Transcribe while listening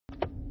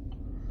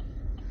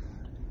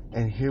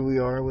And here we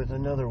are with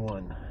another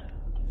one.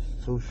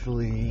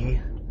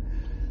 Socially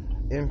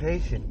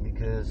impatient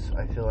because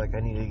I feel like I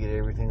need to get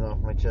everything off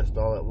my chest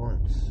all at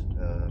once.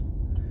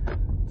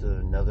 It's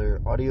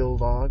another audio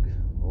log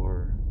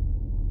or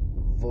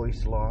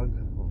voice log,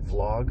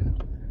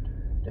 vlog,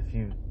 if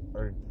you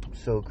are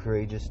so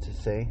courageous to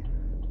say.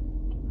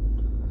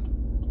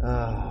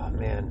 Oh,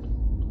 man.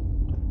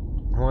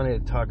 I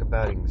wanted to talk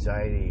about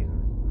anxiety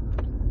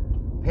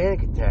and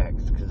panic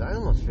attacks because I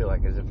almost feel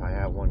like as if I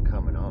have one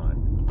coming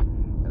on.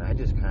 And I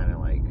just kind of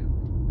like,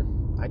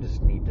 I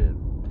just need to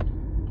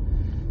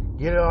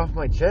get it off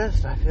my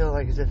chest. I feel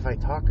like as if I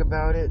talk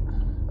about it,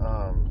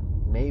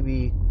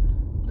 maybe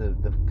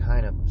the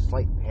kind of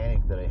slight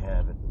panic that I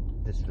have at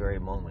this very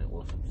moment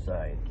will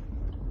subside.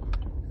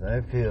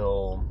 I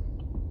feel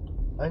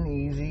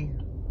uneasy.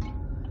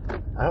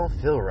 I don't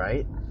feel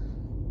right.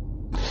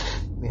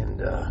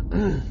 And,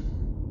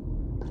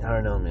 I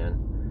don't know,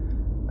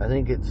 man. I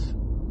think it's,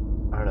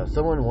 I don't know,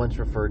 someone once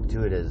referred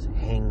to it as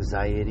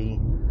hangxiety.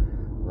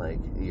 Like,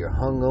 you're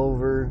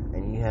hungover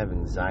and you have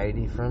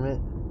anxiety from it.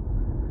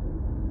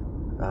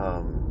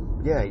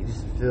 Yeah, you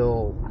just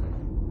feel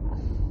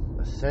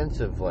a sense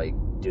of, like,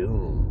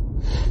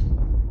 doom.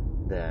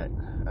 That,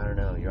 I don't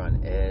know, you're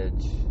on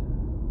edge.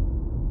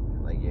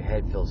 Like, your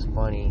head feels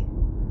funny.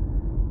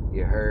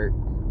 You hurt.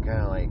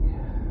 Kind of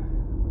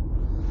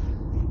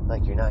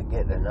like you're not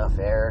getting enough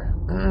air.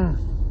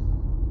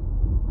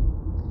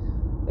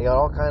 It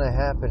all kind of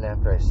happened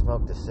after I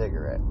smoked a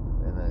cigarette.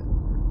 And then,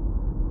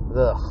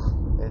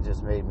 it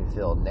just made me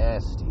feel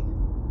nasty.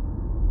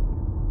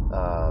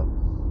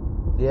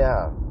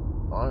 Yeah,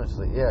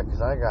 honestly, yeah,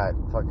 because I got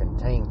fucking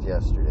tanked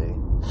yesterday.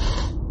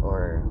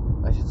 Or,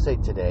 I should say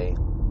today.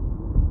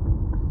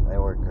 I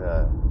work,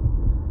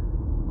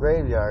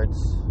 graveyards,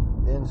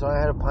 and so I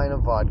had a pint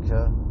of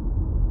vodka.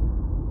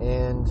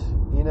 And,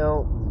 you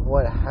know,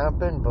 what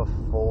happened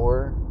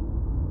before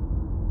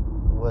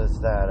was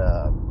that,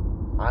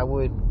 I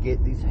would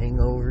get these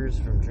hangovers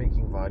from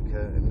drinking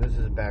vodka, and this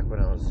is back when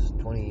I was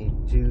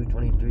 22,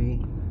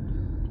 23,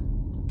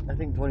 I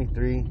think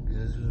 23, because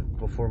this was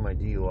before my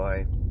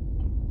DUI.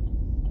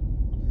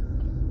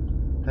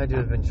 Had to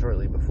have been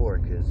shortly before,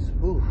 because,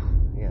 whew,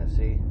 yeah,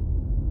 see,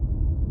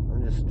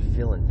 I'm just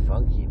feeling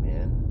funky,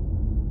 man.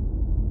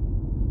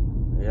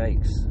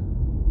 Yikes.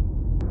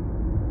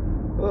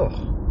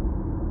 Ugh.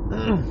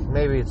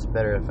 Maybe it's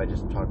better if I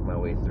just talk my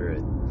way through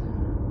it.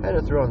 I had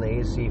to throw on the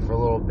AC for a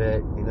little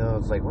bit, you know.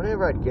 It's like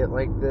whenever I'd get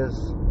like this,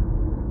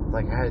 it's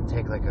like I had to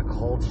take like a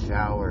cold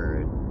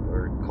shower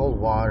or cold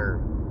water,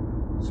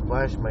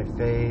 splash my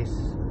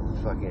face,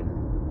 fucking,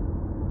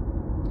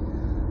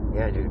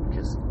 yeah, dude,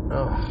 because,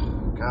 oh,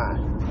 God,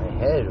 my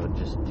head would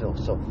just feel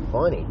so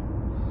funny.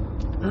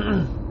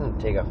 I'm gonna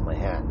take off my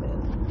hat,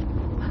 man.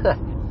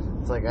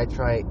 It's like I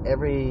try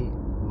every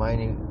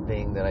minute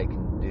thing that I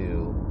can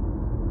do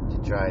to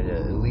try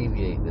to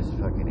alleviate this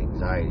fucking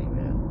anxiety,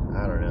 man.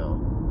 I don't know.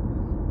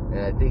 And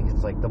I think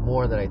it's like the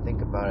more that I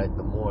think about it,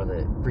 the more that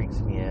it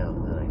freaks me out.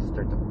 And then I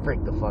start to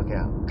freak the fuck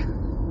out.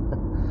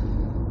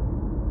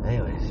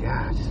 Anyways,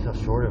 yeah, I just feel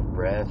short of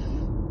breath.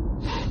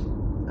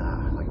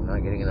 Like I'm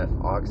not getting enough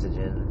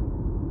oxygen.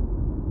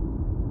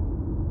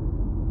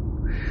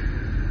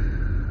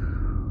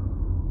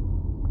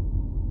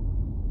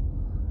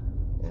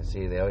 And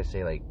see, they always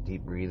say like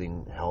deep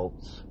breathing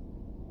helps.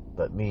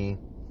 But me,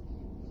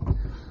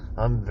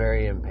 I'm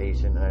very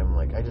impatient. I'm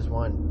like, I just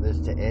want this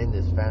to end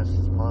as fast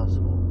as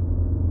possible.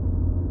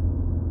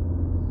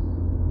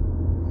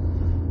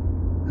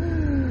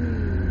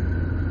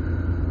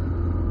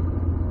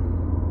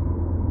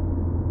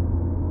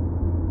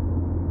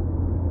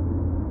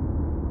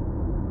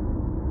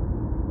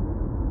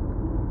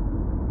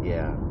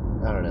 Yeah,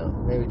 I don't know.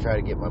 Maybe try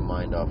to get my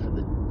mind off of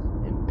the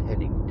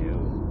impending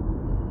doom.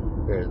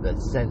 Or the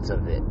sense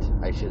of it.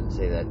 I shouldn't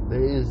say that.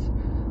 There is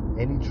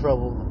any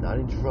trouble. I'm not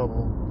in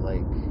trouble.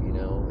 Like, you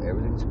know,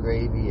 everything's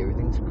gravy,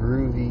 everything's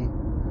groovy.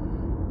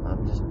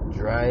 I'm just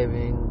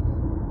driving,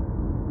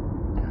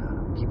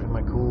 keeping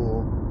my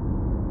cool,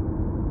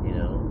 you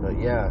know. But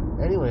yeah,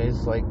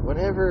 anyways, like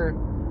whenever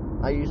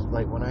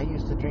when I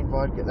used to drink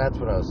vodka, that's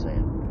what I was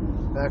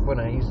saying. Back when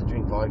I used to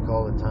drink vodka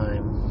all the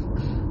time.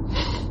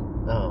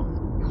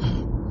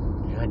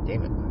 God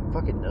damn it, my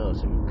fucking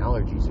nose,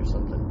 allergies or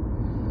something.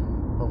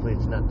 Hopefully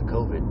it's not the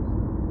COVID.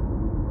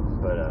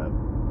 But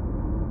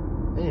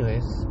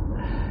anyways,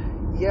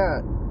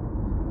 yeah,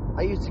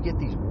 I used to get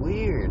these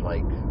weird,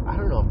 like, I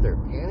don't know if they're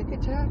panic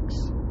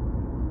attacks,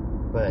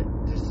 but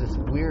just this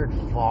weird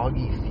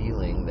foggy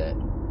feeling that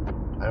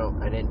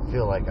I didn't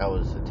feel like I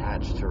was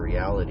attached to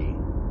reality,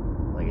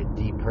 like a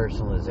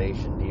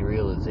depersonalization,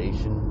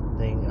 derealization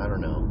thing. I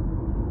don't know.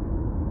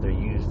 They're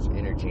used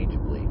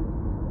interchangeably.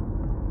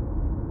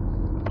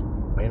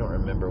 I don't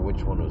remember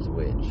which one was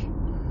which.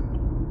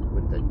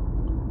 With the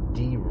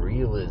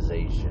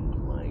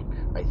derealization, like,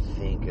 I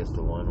think is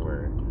the one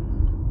where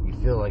you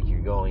feel like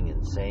you're going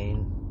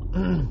insane.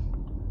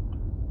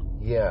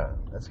 Yeah,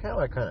 that's kind of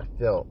what I kind of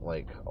felt,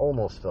 like,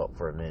 almost felt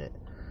for a minute.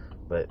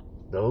 But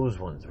those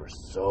ones were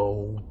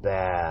so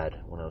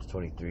bad when I was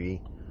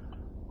 23.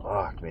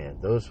 Fuck, man,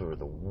 those were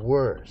the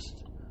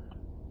worst.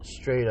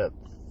 Straight up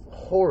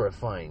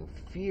horrifying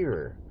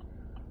fear.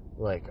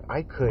 Like,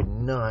 I could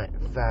not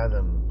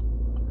fathom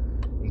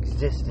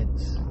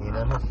existence, you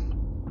know?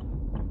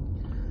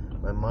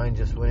 My mind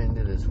just went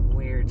into this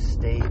weird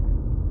state,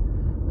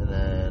 and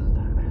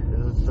then it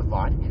was the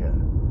vodka.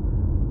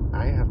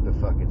 I have to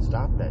fucking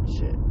stop that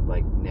shit,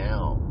 like,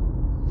 now.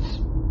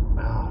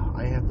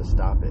 I have to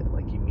stop it,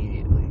 like,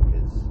 immediately,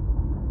 because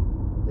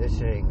this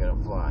shit ain't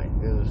gonna fly.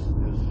 It was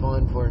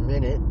fun for a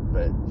minute,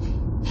 but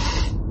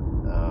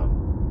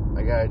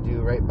I gotta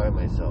do right by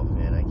myself,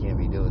 man. I can't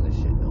be doing this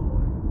shit no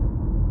more.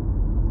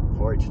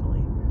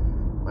 Fortunately,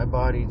 my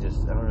body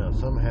just, I don't know,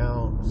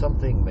 somehow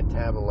something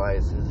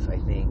metabolizes, I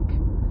think,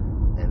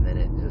 and then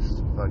it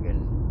just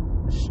fucking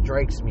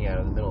strikes me out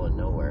of the middle of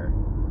nowhere,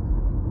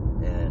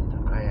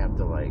 and I have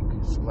to, like,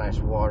 splash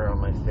water on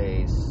my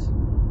face,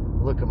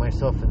 look at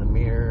myself in the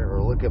mirror,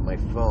 or look at my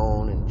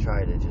phone and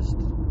try to just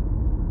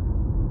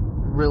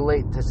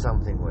relate to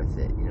something with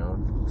it, you know.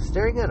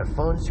 Staring at a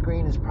phone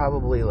screen is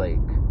probably, like,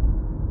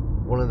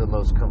 one of the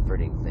most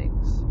comforting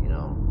things, you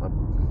know.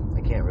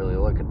 I can't really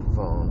look at the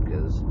phone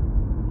because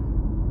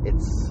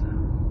it's,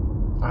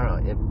 I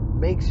don't know, it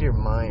makes your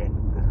mind,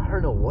 I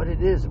don't know what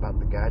it is about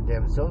the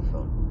goddamn cell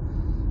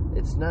phone.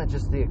 It's not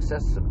just the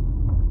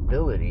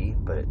accessibility,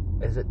 but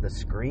is it the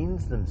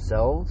screens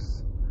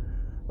themselves?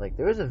 Like,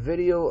 there was a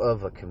video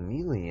of a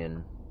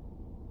chameleon,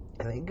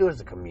 I think it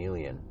was a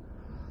chameleon.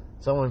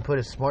 Someone put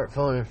a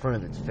smartphone in front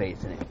of its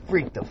face and it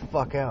freaked the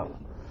fuck out.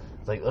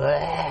 It's like,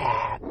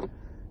 ah!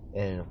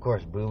 And of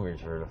course,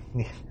 boomers were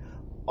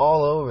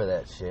all over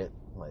that shit.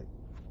 Like,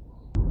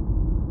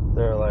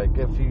 they're like,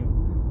 if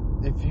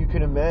you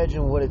can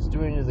imagine what it's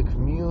doing to the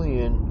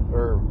chameleon,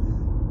 or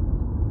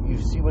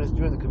you see what it's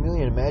doing to the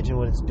chameleon, imagine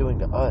what it's doing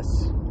to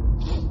us.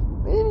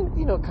 And,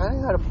 you know, kind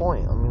of got a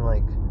point. I mean,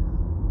 like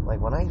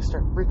when I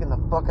start freaking the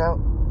fuck out,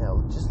 you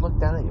know, just look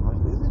down at you.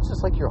 It's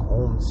just like your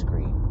home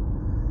screen.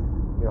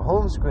 Your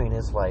home screen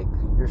is like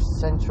your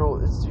central,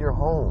 it's your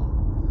home.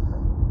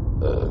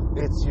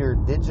 It's your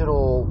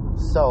digital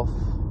self.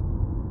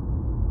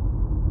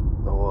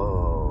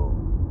 Whoa.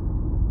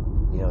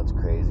 You know, it's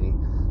crazy.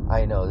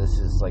 I know this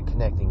is like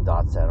connecting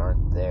dots that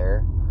aren't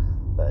there,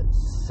 but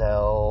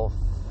cell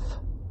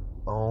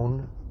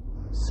phone,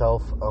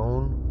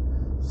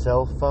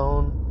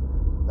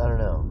 I don't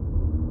know.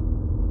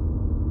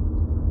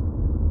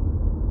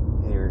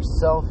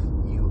 Yourself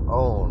you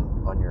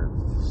own on your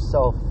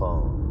cell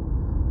phone.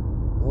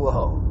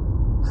 Whoa.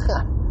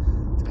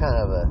 It's kind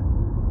of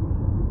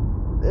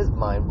it's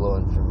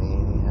mind-blowing for me,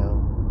 anyhow.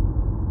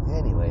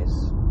 Anyways.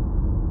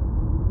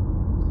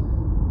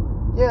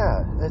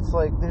 Yeah, it's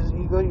like,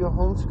 you go to your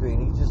home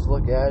screen, you just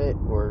look at it,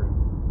 or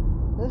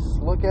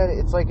just look at it.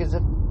 It's like as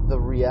if the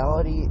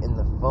reality in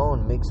the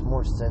phone makes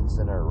more sense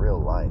than our real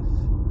life.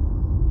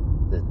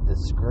 The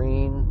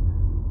screen,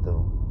 the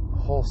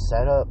whole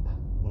setup,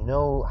 you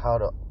know how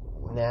to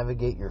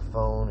navigate your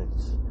phone.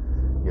 It's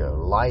your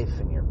life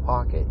in your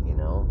pocket, you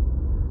know.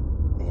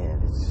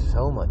 And it's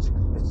so much,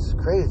 it's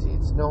crazy.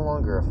 It's no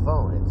longer a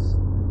phone.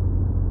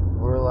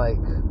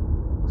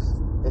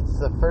 It's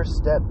the first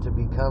step to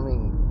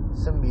becoming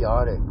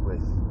symbiotic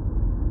with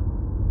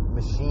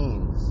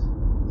machines,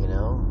 you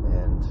know.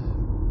 And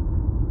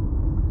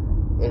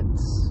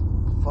it's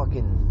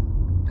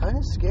fucking kind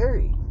of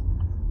scary.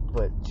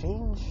 But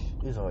change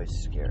is always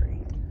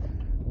scary.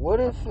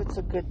 What if it's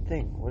a good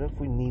thing? What if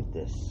we need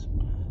this?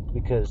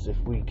 Because if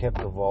we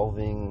kept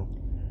evolving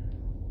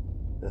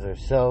as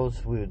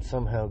ourselves, we would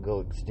somehow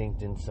go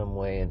extinct in some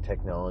way, and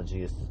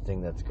technology is the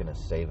thing that's going to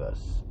save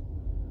us.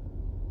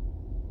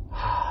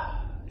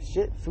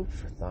 Shit, food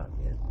for thought,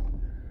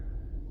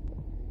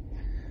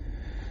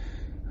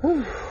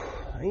 man.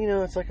 You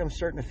know, it's like I'm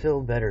starting to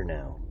feel better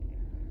now.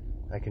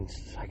 I can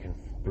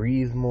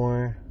breathe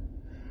more.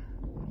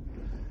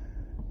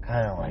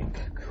 Kind of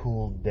like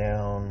cooled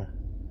down.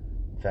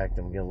 In fact,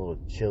 I'm getting a little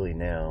chilly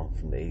now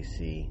from the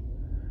AC.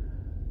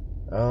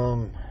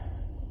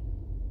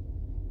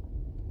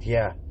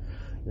 Yeah,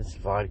 this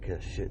vodka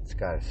shit's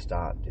gotta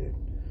stop, dude.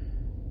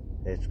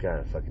 It's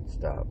gotta fucking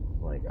stop.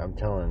 Like, I'm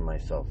telling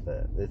myself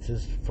that. This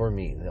is for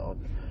me.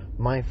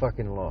 My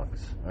fucking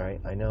logs,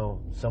 alright? I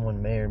know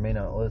someone may or may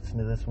not listen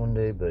to this one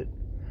day, but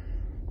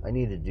I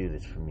need to do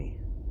this for me.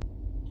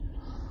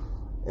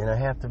 And I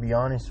have to be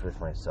honest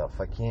with myself.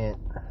 I can't,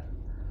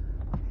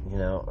 you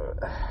know,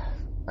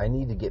 I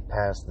need to get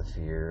past the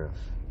fear of,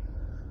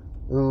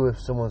 ooh, if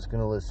someone's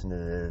gonna listen to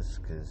this,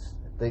 because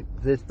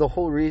the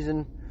whole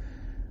reason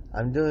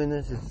I'm doing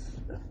this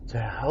is to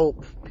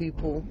help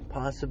people,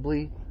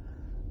 possibly,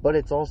 but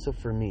it's also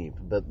for me,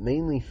 but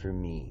mainly for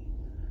me.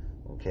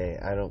 Okay,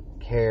 I don't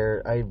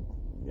care. I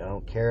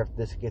don't care if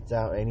this gets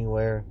out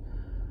anywhere.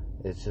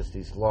 It's just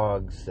these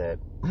logs that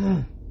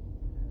I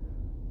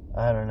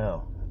don't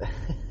know.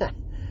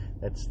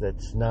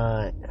 That's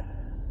not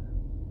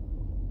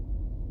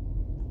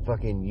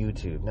fucking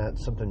YouTube, not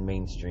something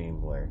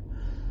mainstream where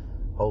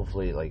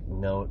hopefully like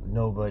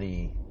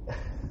nobody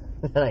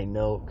that I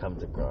know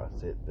comes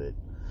across it, but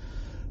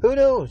who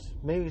knows?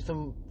 Maybe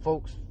some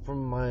folks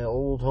from my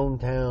old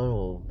hometown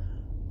will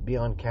be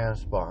on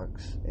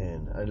Castbox,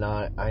 and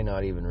I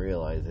not even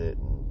realize it.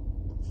 And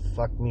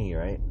fuck me,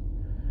 right?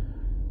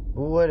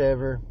 But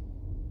whatever.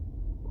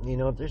 You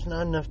know, there's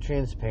not enough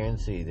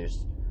transparency.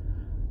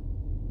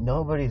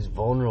 Nobody's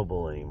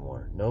vulnerable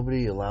anymore.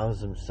 Nobody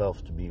allows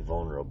themselves to be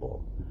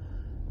vulnerable,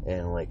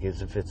 and like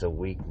as if it's a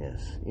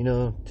weakness. You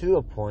know, to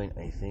a point,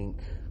 I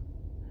think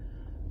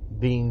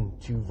being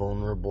too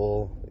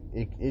vulnerable,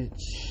 it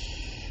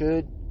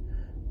should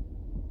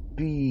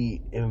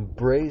be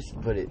embraced,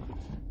 but it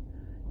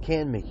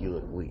can make you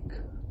look weak,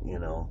 you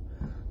know,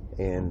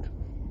 and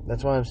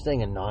that's why I'm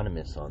staying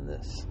anonymous on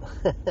this.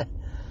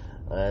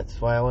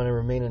 That's why I want to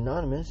remain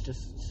anonymous,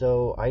 just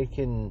so I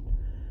can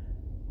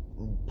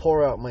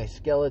pour out my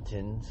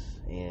skeletons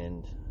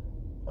and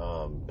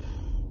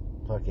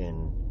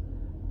fucking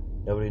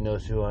nobody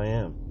knows who I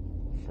am,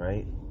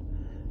 right?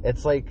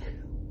 It's like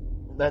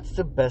that's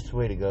the best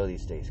way to go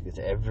these days, because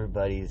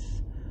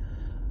everybody's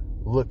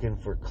looking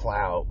for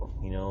clout,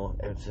 you know.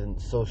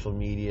 Since social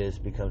media has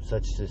become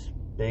such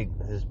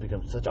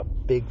a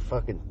big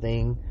fucking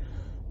thing.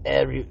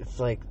 It's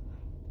like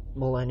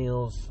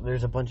millennials.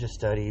 There's a bunch of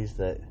studies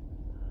that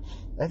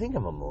I think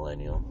I'm a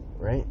millennial,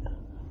 right?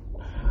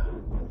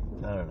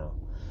 I don't know.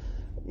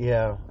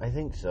 Yeah, I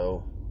think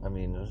so. I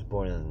mean, I was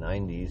born in the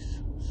 90s,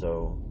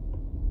 so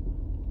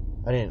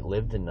I didn't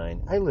live the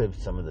 90s. I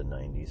lived some of the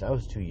 90s. I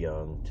was too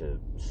young to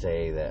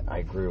say that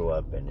I grew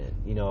up in it.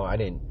 You know, I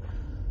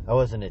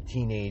wasn't a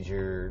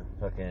teenager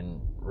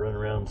fucking running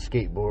around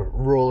skateboard,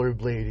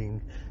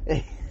 rollerblading.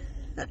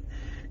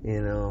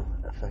 You know,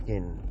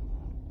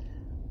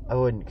 I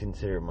wouldn't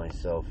consider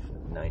myself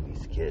a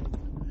 90s kid.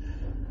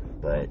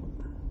 But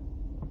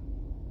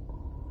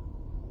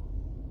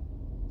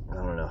I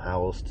don't know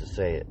how else to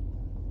say it.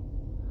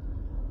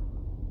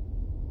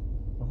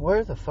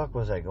 Where the fuck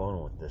was I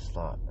going with this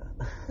thought?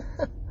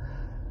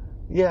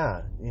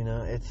 Yeah, you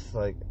know, it's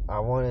like I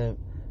want to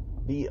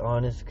be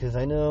honest, because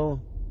I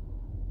know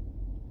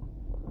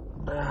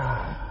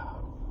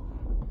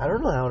I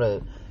don't know how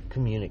to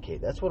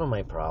communicate. That's one of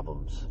my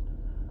problems.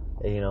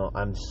 You know,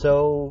 I'm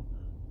so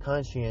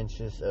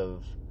conscientious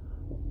of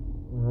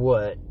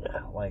what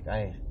like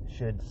I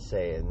should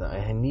say, and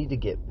I need to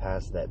get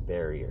past that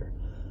barrier.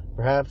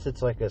 Perhaps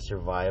it's like a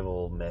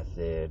survival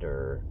method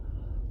or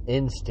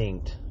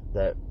instinct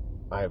that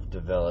I've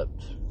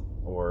developed,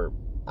 or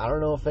I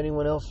don't know if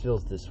anyone else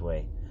feels this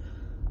way.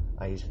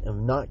 I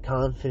am not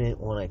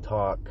confident when I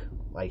talk.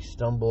 I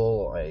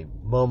stumble, I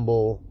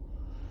mumble,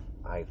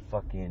 I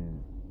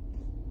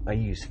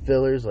use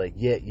fillers like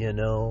yet, you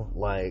know,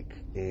 like,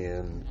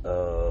 and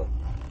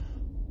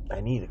I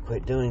need to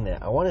quit doing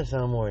that. I want to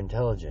sound more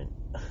intelligent.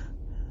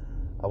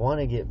 I want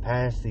to get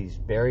past these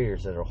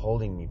barriers that are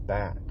holding me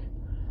back.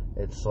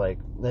 It's like,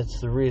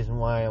 that's the reason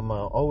why I'm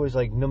always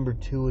like number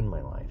 2 in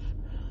my life.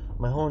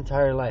 My whole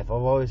entire life,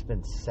 I've always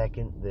been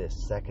second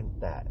this,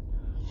 second that.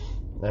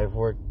 I've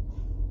worked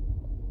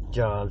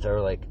jobs that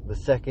are like the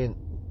second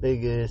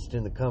biggest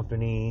in the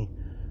company,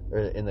 or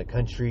in the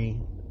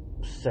country,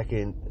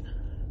 second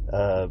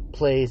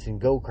place in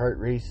go-kart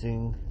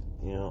racing.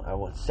 You know, I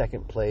won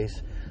second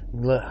place.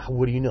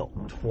 What do you know?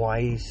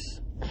 Twice.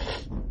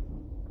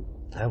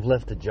 I've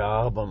left a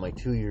job on my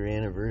 2-year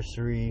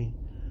anniversary.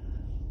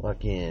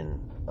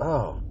 Fucking,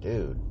 oh,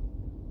 dude.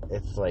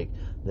 It's like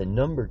the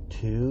number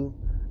 2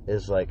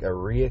 is like a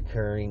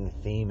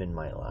reoccurring theme in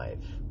my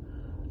life.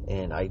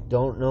 And I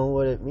don't know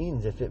what it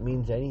means. If it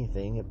means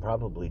anything, it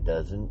probably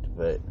doesn't.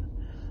 But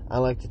I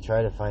like to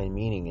try to find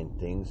meaning in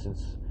things,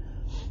 since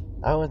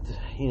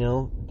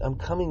I'm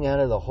coming out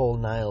of the whole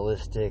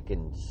nihilistic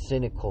and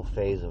cynical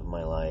phase of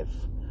my life.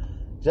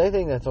 Because I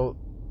think that's all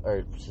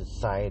our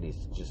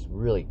society's just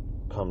really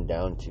come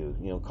down to.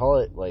 You know, call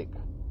it like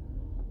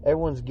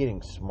everyone's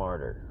getting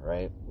smarter,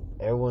 right?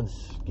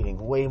 Everyone's getting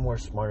way more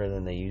smarter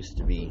than they used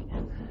to be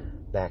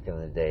back in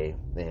the day.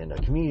 And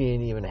a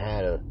comedian even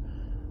had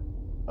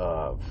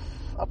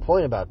a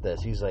point about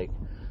this. He's like,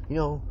 you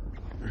know,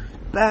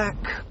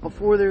 back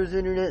before there was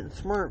internet and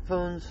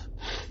smartphones,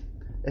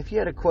 if you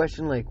had a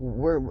question like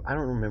I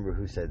don't remember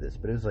who said this,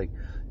 but it was like,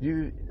 do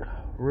you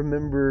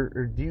remember,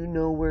 or do you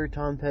know where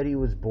Tom Petty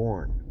was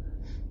born?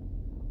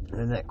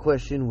 And that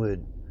question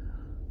would,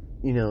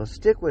 you know,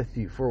 stick with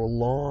you for a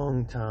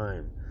long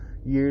time.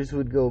 Years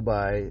would go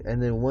by,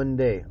 and then one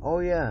day, oh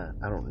yeah,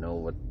 I don't know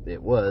what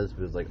it was,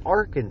 but it was like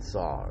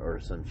Arkansas or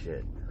some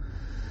shit.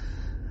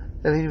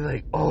 And then you're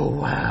like, oh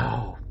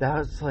wow,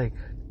 that's like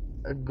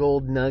a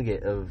gold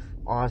nugget of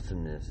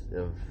awesomeness,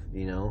 of,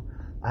 you know,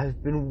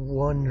 I've been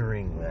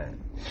wondering that.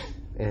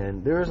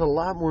 And there's a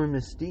lot more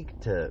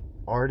mystique to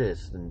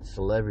artists and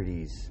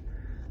celebrities,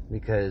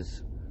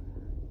 because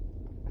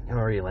I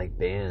already like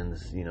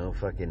bands, you know,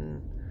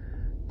 fucking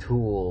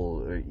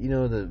Tool, or, you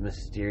know, the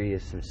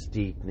mysterious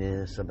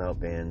mystiqueness about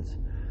bands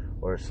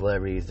or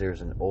celebrities. There's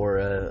an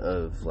aura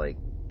of like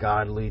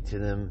godly to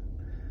them,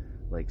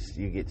 like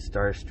you get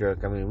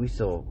starstruck. I mean, we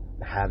still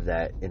have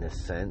that in a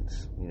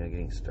sense, you know,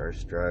 getting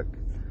starstruck.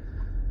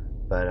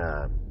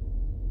 But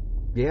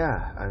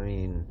yeah, I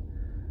mean,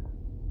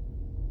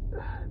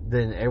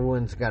 then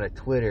everyone's got a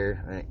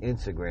Twitter, an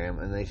Instagram,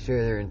 and they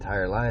share their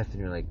entire life, and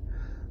you're like,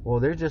 well,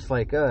 they're just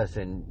like us.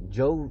 And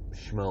Joe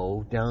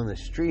Schmo down the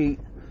street,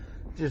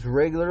 just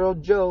regular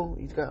old Joe,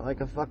 he's got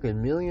like a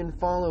fucking million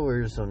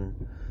followers on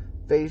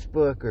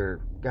Facebook or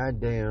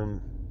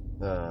goddamn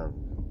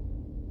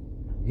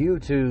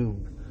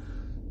YouTube,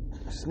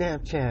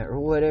 Snapchat, or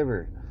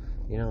whatever.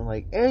 You know,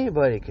 like,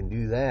 anybody can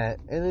do that,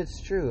 and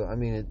it's true. I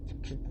mean, it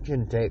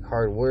can take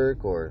hard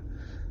work or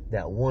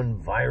that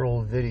one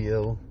viral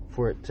video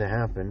for it to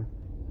happen,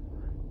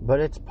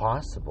 but it's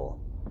possible.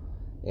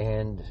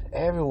 And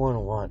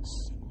everyone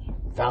wants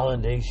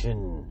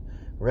validation,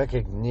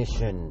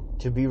 recognition,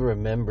 to be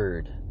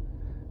remembered.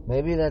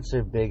 Maybe that's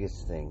their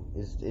biggest thing.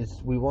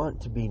 Is we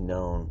want to be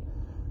known.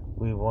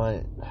 We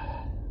want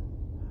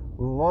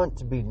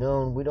to be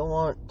known. We don't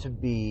want to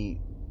be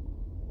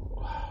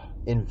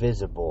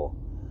invisible.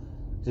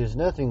 There's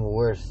nothing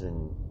worse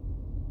than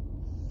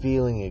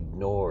feeling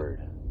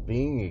ignored,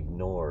 being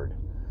ignored.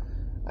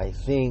 I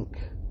think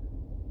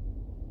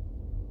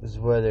is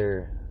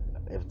whether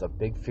if it's a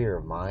big fear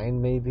of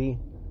mine, maybe,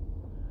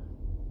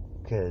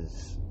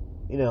 because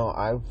you know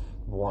I've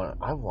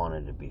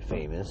wanted to be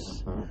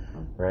famous,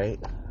 right?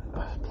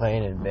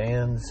 Playing in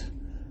bands,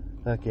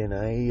 fucking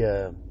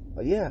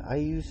I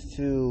used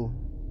to.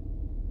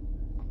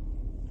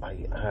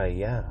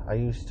 I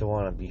used to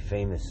want to be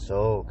famous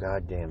so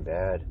goddamn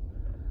bad.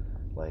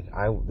 Like,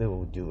 they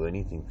would do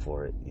anything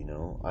for it, you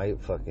know? I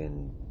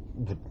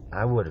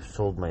would have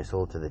sold my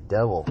soul to the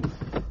devil.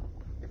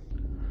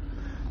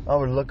 I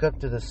would look up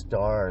to the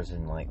stars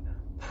and, like,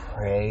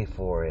 pray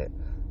for it.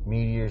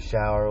 Meteor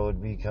shower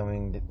would be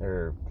coming,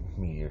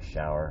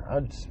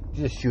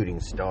 just shooting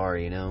star,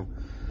 you know?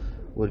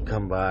 Would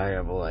come by.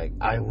 I'd be like,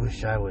 I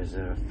wish I was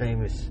in a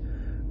famous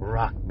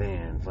rock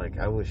band. Like,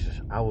 I wish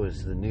I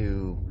was the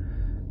new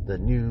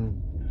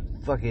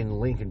fucking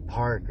Linkin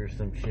Park or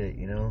some shit,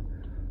 you know?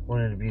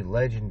 Wanted to be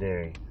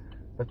legendary.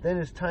 But then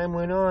as time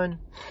went on,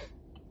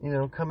 you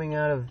know, coming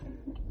out of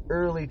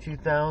early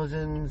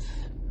 2000s,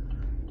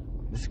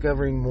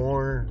 discovering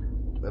more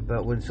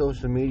about when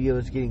social media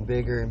was getting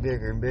bigger and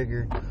bigger and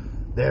bigger,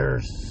 there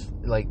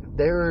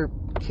are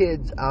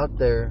kids out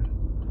there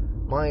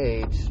my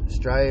age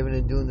striving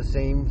and doing the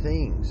same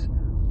things,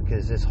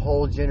 because this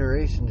whole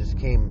generation just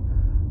came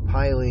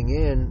piling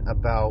in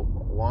about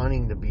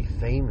wanting to be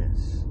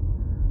famous.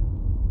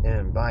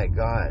 And by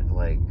God,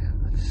 like,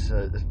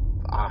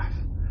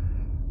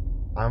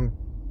 I'm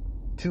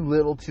too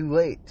little too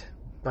late.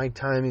 My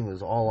timing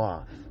was all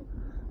off.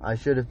 I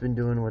should have been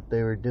doing what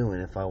they were doing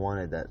if I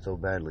wanted that so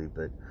badly.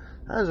 But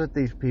I was with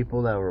these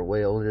people that were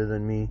way older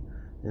than me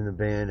in the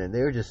band, and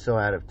they were just so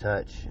out of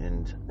touch.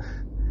 And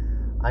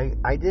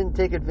I didn't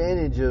take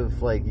advantage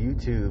of, like,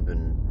 YouTube,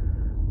 and,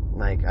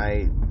 like,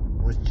 I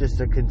was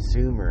just a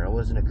consumer. I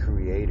wasn't a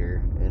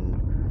creator.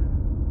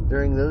 And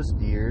during those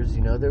years,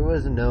 you know, there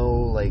was no,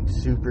 like,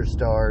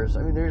 superstars.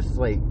 I mean, there's,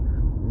 like,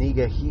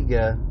 Niga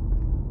Higa,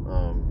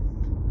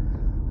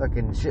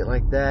 fucking shit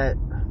like that.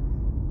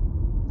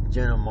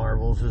 Jenna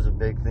Marbles was a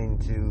big thing,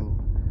 too.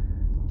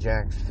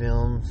 Jack's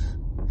Films.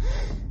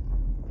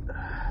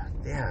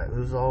 Yeah, it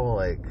was all,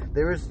 like,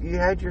 you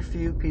had your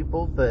few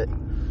people, but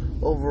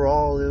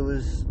overall, it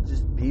was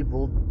just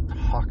people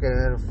talking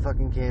at a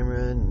fucking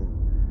camera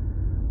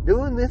and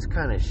doing this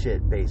kind of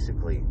shit,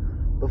 basically.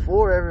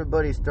 Before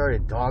everybody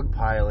started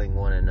dogpiling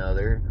one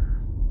another,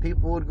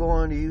 people would go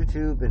onto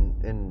YouTube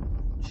and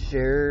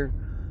share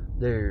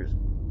their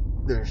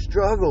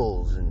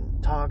struggles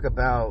and talk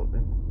about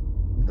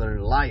their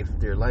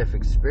life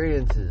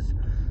experiences,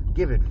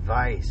 give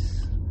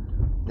advice.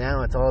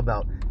 Now it's all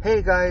about,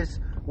 hey guys,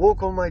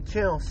 welcome to my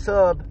channel,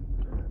 sub,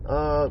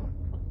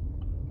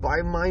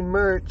 buy my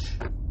merch.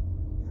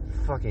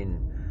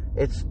 Fucking,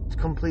 it's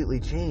completely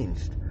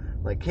changed.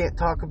 Like, can't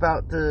talk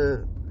about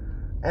the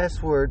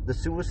S word, the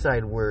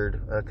suicide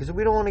word, because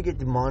we don't want to get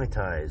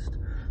demonetized.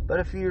 But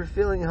if you're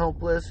feeling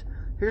helpless,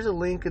 here's a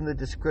link in the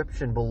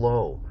description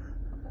below.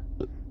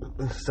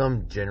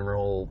 Some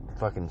general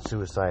fucking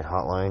suicide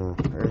hotline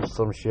or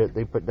some shit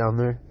they put down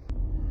there.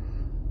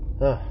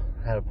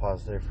 Had to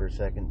pause there for a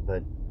second,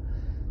 but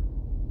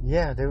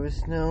yeah, there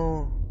was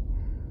no...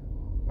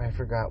 I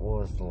forgot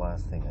what was the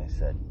last thing I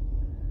said.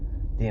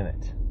 Damn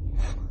it.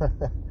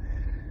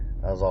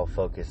 I was all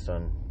focused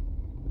on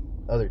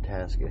other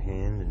task at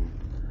hand, and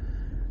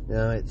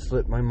it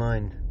slipped my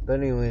mind. But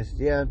anyways,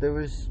 yeah, there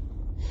was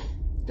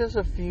just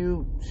a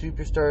few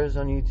superstars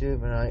on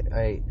YouTube, and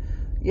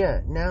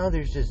now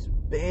there's just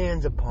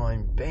bands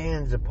upon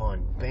bands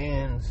upon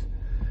bands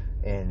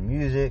and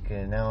music,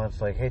 and now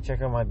it's like, hey,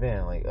 check out my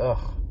band. Like,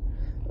 ugh.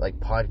 Like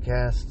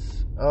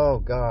podcasts. Oh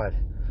God.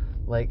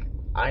 Like,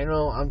 I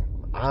know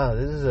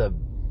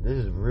this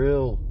is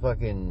real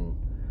fucking,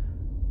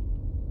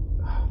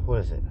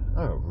 what is it?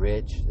 I don't know,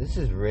 Rich. This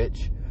is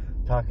Rich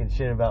talking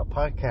shit about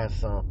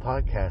podcasts on a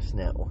podcast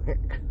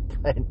network.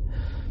 But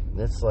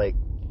it's like,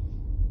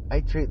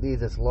 I treat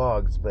these as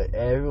logs, but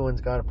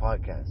everyone's got a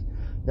podcast.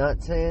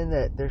 Not saying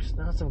that there's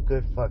not some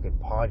good fucking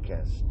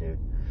podcasts, dude.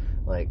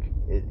 Like,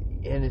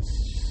 and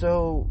it's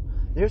so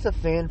there's a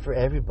fan for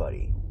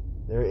everybody.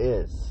 There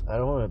is. I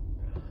don't want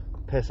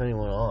to piss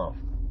anyone off,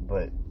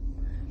 but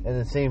in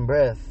the same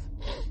breath,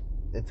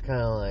 it's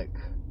kind of like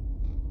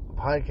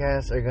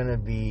podcasts are gonna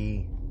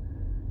be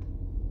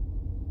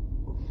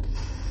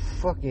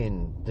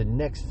fucking the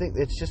next thing.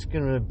 It's just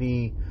gonna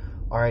be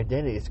our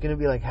identity. It's gonna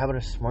be like having a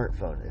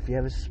smartphone. If you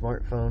have a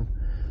smartphone,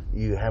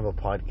 you have a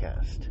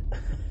podcast.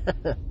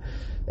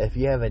 If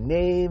you have a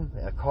name,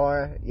 a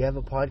car, you have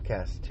a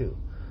podcast too.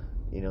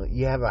 You know,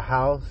 you have a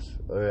house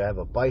or you have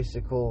a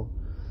bicycle,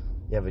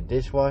 you have a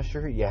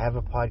dishwasher, you have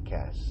a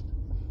podcast.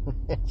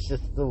 It's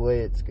just the way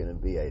it's gonna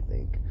be, I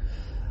think.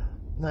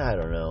 I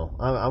don't know.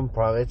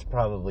 It's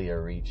probably a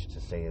reach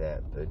to say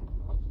that, but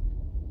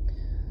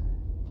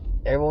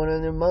everyone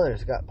and their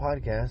mother's got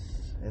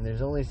podcasts, and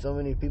there's only so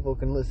many people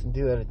can listen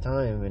to at a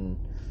time, and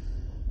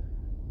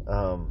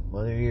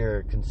whether you're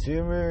a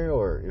consumer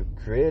or a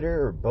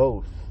creator or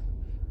both,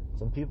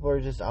 some people are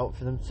just out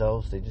for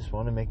themselves. They just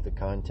want to make the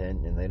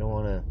content, and they don't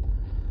want to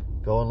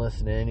go and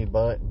listen to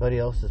anybody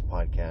else's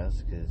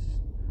podcast, because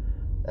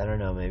I don't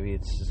know, maybe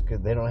it's just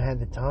good they don't have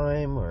the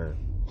time, or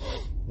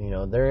you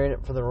know, they're in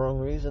it for the wrong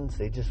reasons.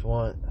 They just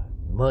want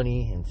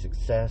money and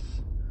success.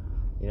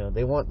 You know,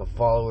 they want the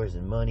followers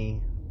and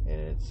money, and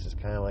it's just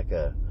kind of like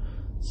a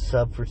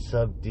sub for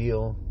sub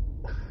deal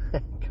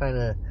kind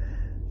of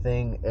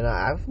thing. And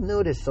I've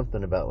noticed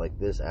something about like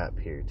this app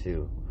here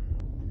too.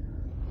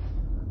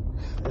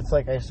 It's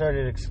like I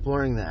started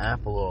exploring the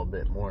app a little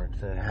bit more,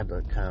 because I had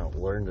to kind of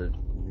learn to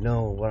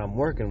know what I'm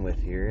working with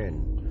here,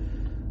 and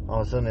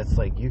all of a sudden it's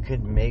like you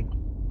could make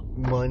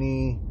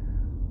money,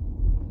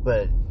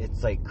 but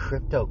it's like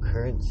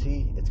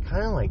cryptocurrency. It's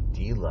kind of like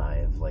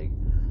DLive. Like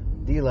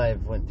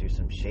DLive went through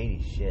some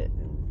shady shit,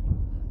 and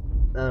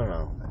I don't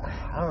know.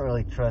 I don't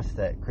really trust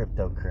that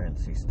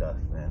cryptocurrency stuff,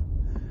 man.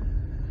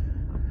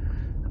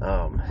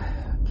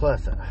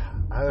 Plus,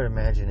 I would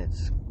imagine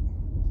it's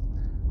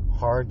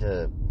hard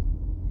to.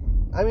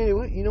 I mean,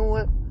 you know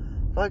what?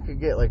 If I could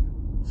get like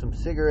some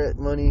cigarette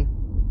money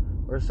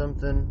or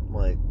something,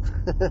 like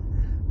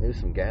maybe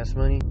some gas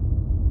money,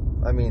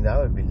 I mean, that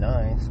would be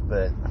nice,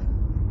 but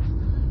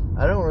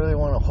I don't really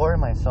want to whore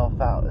myself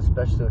out,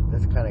 especially with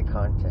this kind of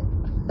content.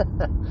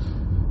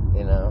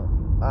 You know,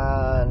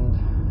 and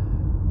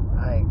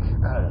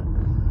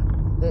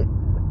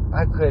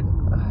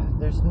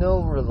there's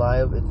no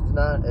reliable, it's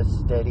not a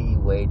steady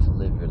way to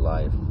live your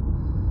life.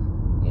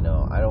 You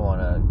know, I don't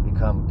want to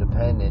become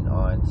dependent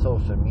on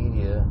social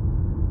media.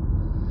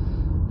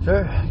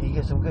 Sure, you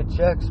get some good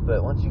checks,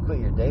 but once you quit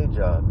your day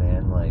job,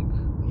 man, like,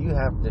 you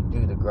have to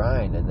do the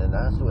grind, and then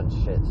that's when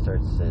shit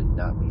starts to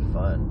not be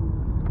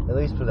fun. At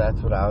least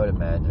that's what I would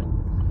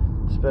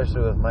imagine.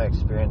 Especially with my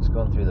experience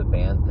going through the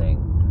band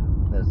thing.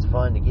 It's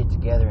fun to get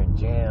together and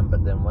jam,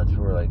 but then once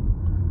we're like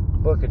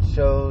booking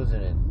shows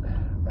and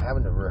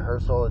having to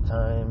rehearse all the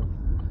time,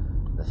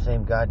 the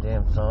same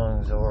goddamn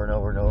songs over and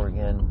over and over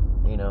again,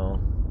 you know.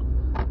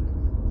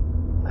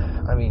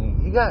 I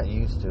mean, you got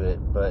used to it,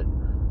 but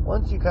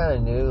once you kind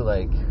of knew,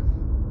 like,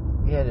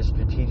 you had to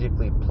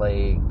strategically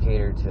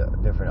cater to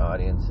different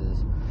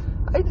audiences.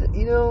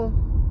 You know,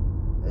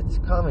 it's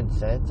common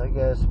sense, I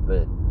guess,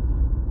 but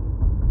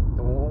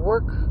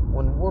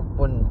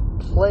when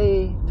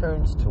play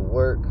turns to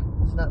work,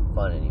 it's not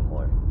fun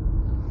anymore.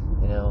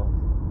 You know,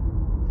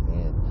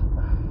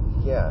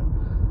 and yeah,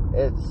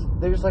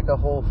 there's like a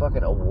whole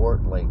fucking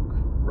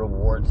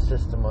reward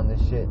system on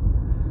this shit.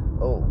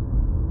 Oh,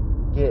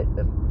 get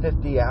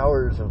 50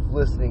 hours of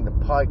listening to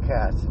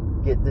podcasts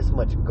and get this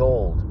much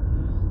gold.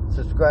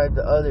 Subscribe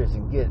to others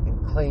and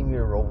claim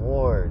your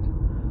reward.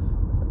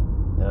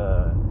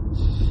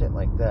 Shit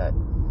like that.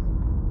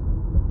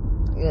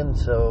 And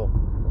so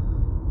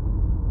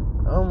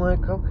I'm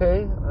like,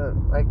 okay,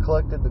 I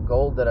collected the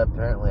gold that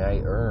apparently I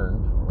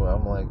earned. Well,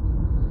 I'm like,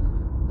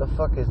 the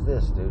fuck is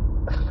this, dude?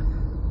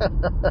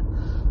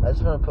 I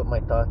just want to put my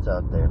thoughts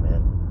out there,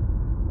 man.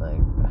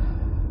 Like,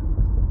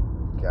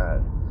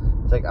 God,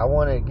 it's like I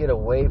want to get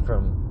away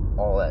from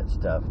all that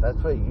stuff.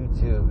 That's what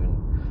YouTube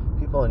and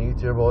people on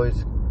YouTube are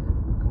always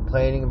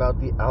complaining about,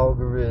 the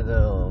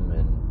algorithm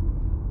and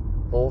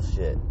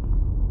bullshit.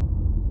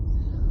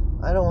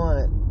 I don't want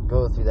to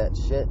go through that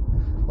shit.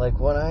 Like,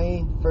 when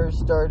I first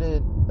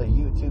started a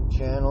YouTube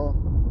channel,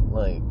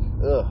 like,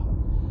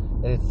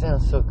 and it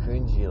sounds so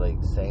cringy, like,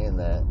 saying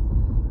that.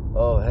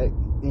 Oh, heck,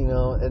 you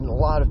know, and a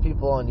lot of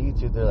people on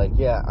YouTube, they're like,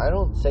 yeah, I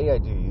don't say I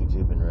do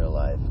YouTube in real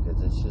life,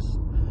 because it's just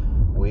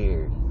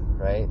weird,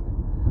 right?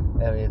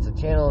 I mean, it's a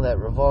channel that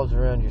revolves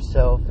around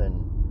yourself,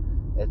 and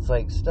it's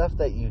like stuff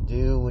that you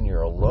do when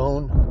you're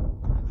alone,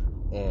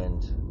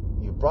 and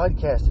you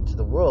broadcast it to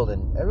the world,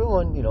 and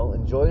everyone, you know,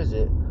 enjoys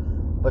it.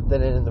 But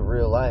then in the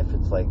real life,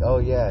 it's like, oh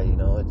yeah, you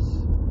know,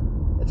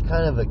 it's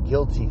kind of a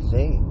guilty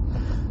thing.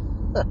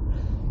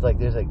 It's like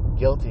there's a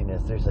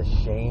guiltiness, there's a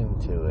shame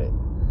to it,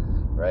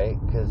 right?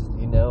 Because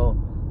you know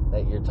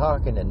that you're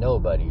talking to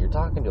nobody, you're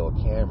talking to a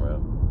camera.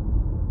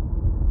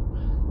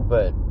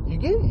 But you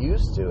get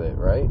used to it,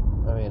 right?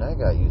 I mean, I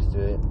got used to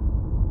it.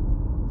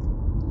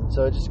 And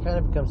so it just kind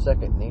of becomes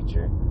second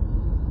nature.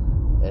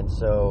 And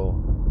so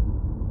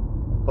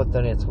but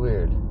then it's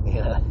weird.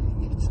 Yeah,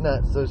 it's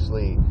not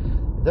socially,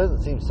 it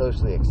doesn't seem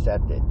socially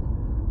accepted.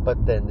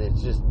 But then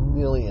there's just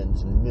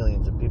millions and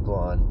millions of people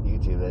on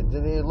YouTube and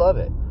they love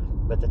it.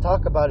 But to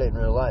talk about it in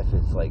real life,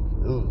 it's like,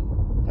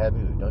 ooh,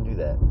 taboo, don't do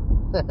that.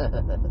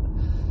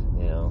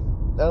 You know,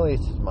 at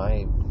least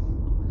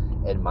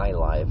in my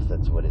life,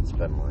 that's what it's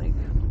been like.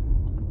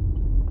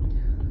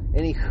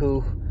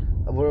 Anywho,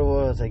 where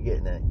was I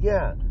getting at?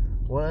 Yeah,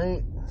 when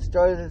I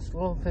started this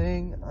little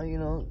thing, I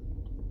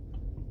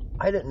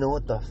didn't know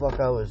what the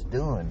fuck I was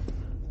doing.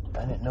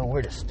 I didn't know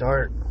where to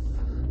start.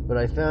 But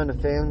I found a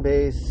fan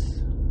base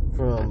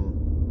from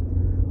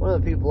one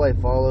of the people I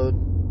followed.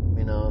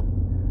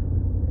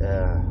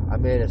 I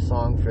made a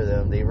song for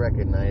them. They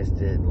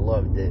recognized it and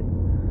loved it.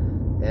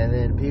 And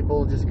then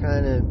people just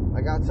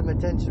I got some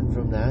attention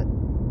from that.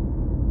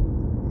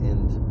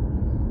 And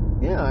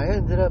yeah, I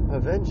ended up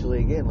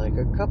eventually getting like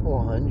a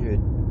couple hundred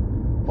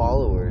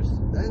followers.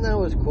 And that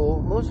was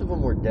cool. Most of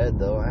them were dead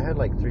though. I had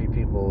like 3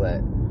 people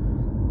that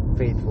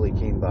faithfully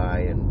came by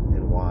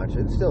and watched,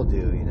 and still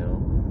do,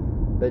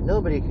 But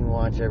nobody can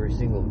watch every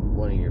single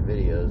one of your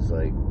videos.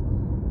 Like,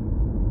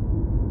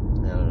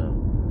 I don't know.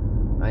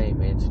 I ain't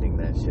mentioning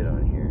that shit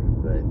on here.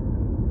 But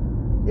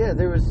yeah,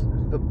 there was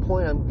the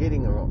point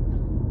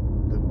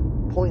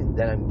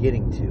that I'm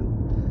getting to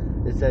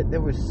is that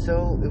it was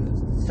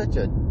such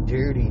a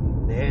dirty,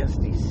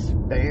 nasty,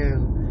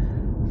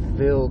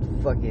 spam-filled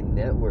fucking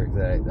network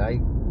that I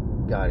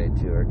got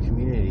into, or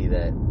community,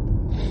 that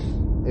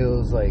it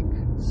was like,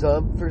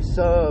 sub for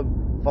sub,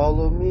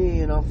 follow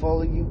me and I'll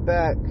follow you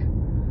back.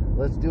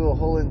 Let's do a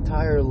whole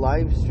entire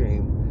live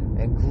stream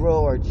and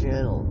grow our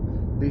channel.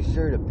 Be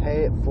sure to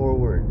pay it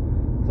forward.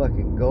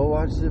 Fucking go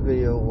watch the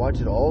video,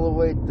 watch it all the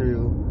way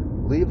through,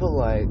 leave a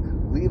like,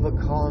 leave a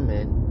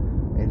comment,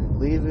 and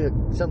leave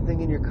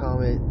something in your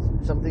comment,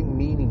 something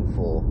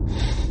meaningful,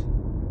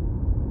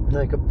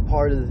 like a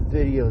part of the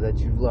video that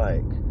you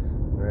like,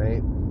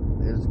 right?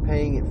 It's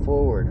paying it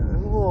forward.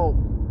 Well,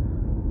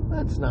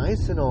 that's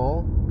nice and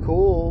all,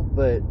 cool,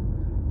 but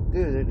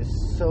dude, it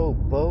is so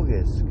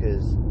bogus,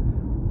 because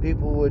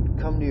people would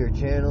come to your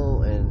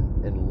channel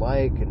and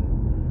like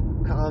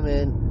and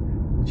comment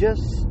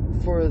just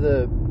for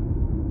the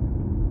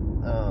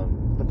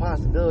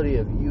possibility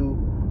of you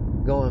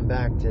going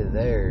back to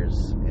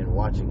theirs and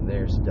watching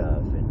their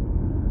stuff.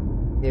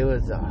 And it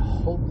was a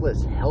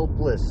hopeless,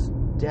 helpless,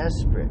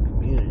 desperate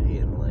community.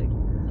 And like,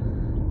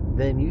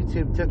 then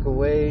YouTube took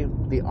away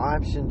the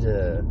option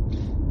to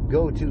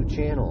go to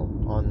channel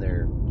on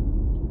their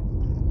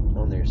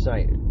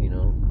site,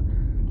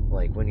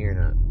 like when you're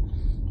not,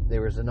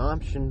 there was an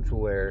option to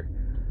where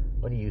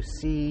when you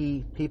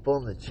see people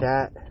in the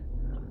chat,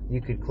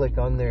 you could click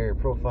on their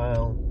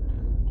profile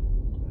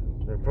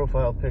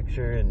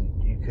picture,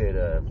 and you could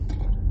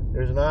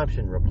there's an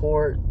option,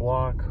 report,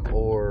 block,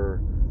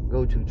 or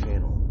go to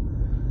channel.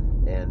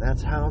 And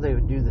that's how they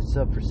would do the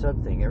sub for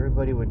sub thing.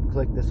 Everybody would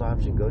click this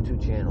option, go to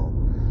channel,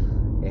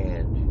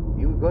 and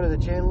you would go to the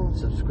channel,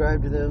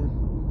 subscribe to them,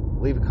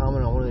 leave a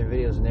comment on one of their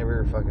videos, and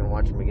never fucking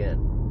watch them again.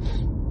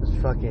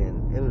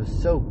 It was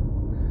so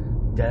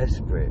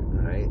desperate,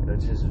 right? It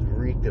just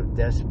reeked of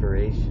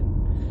desperation.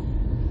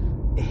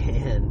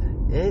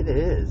 And it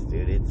is,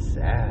 dude, it's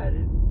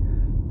sad.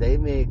 They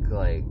make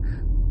the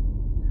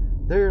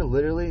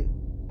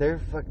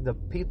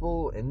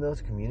people in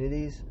those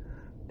communities,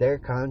 their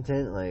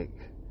content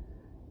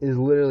is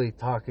literally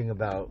talking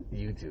about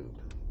YouTube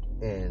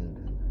and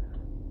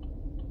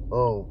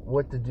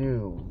what to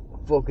do,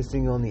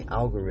 focusing on the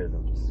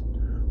algorithms.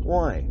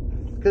 Why?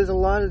 Because a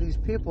lot of these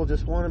people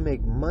just want to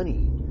make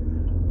money,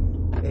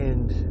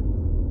 and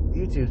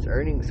YouTube's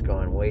earnings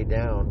gone way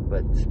down,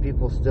 but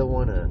people still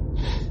want to,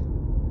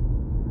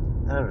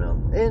 I don't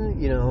know. And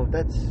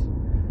that's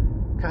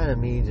kind of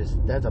me,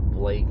 that's a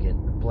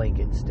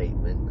blanket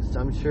statement. So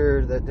I'm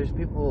sure that there's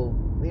people,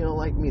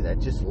 like me, that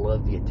just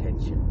love the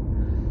attention.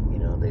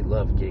 They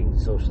love getting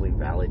socially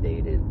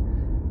validated.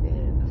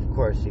 And of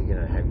course you're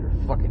gonna have your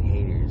fucking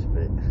haters,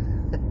 but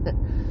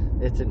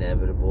it's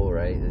inevitable,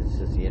 right? It's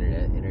just the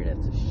internet.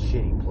 Internet's a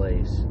shitty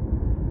place.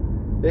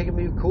 It can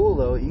be cool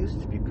though. It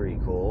used to be pretty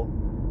cool.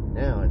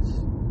 Now it's,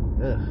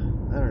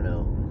 I don't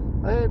know.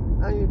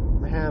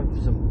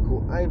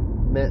 I've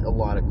met a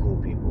lot of cool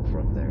people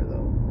from there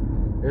though.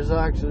 There's a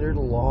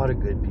lot of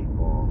good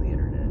people on the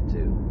internet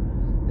too.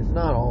 It's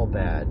not all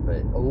bad, but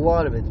a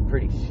lot of it's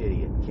pretty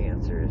shitty and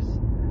cancerous.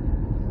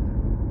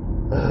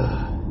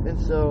 And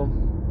so,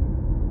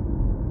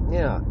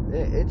 yeah,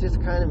 it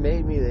just kind of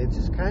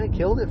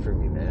killed it for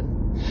me, man.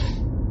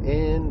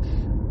 And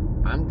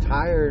I'm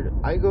tired.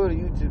 I go to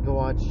YouTube to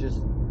watch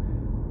just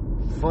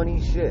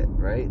funny shit,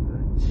 right?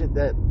 Shit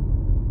that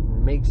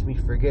makes me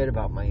forget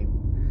about my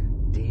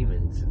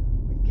demons.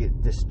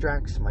 It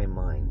distracts my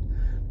mind.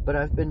 But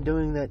I've been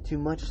doing that too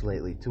much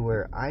lately, to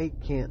where I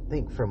can't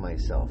think for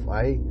myself.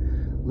 I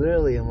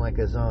literally am like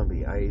a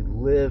zombie. I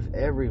live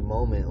every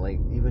moment, like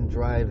even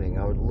driving,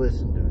 I would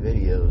listen to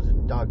videos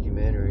and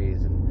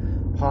documentaries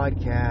and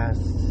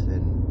podcasts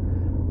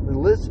and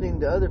listening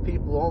to other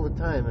people all the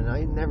time, and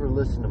I never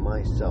listen to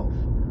myself.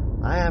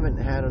 I haven't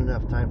had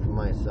enough time for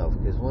myself,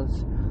 because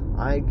once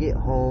I get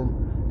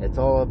home, it's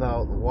all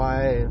about the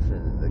wife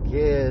and the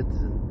kids,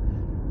 and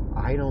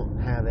I don't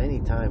have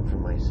any time for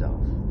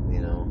myself, you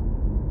know.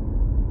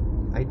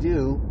 I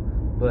do,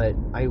 but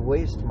I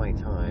waste my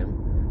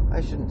time.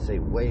 I shouldn't say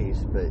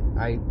waste, but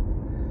I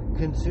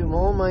consume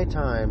all my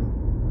time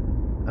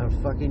on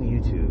fucking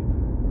YouTube,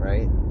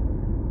 right?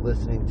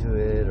 Listening to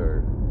it,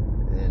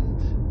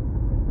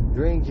 and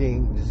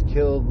drinking just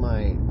killed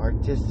my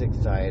artistic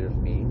side of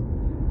me,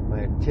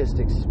 my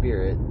artistic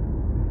spirit,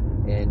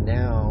 and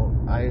now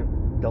I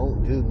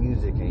don't do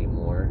music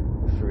anymore,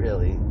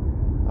 really.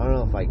 I don't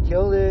know if I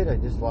killed it, I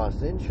just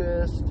lost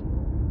interest,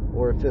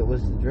 or if it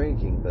was the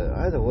drinking, but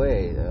either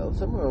way,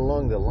 somewhere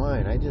along the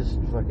line, I just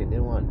fucking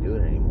didn't want to do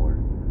it anymore.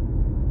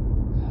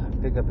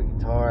 Pick up a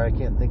guitar, I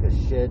can't think of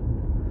shit,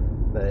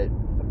 but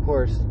of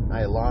course,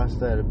 I lost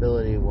that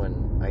ability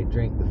when I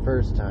drank the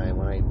first time,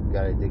 when I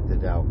got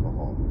addicted to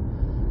alcohol.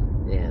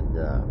 And,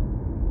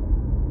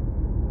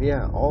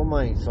 yeah, all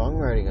my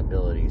songwriting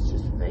abilities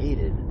just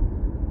faded.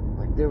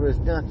 Like, there was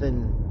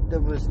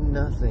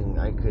nothing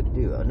I could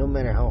do, no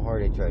matter how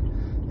hard I tried.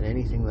 And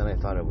anything that I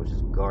thought of was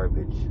just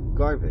garbage.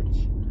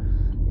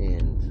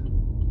 And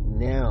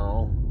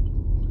now,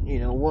 you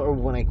know,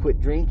 when I quit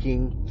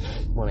drinking,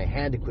 when I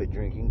had to quit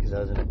drinking because I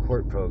was in a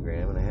court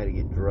program and I had to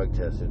get drug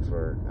tested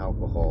for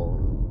alcohol,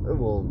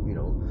 well, you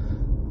know,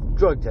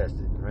 drug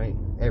tested, right?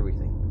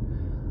 Everything.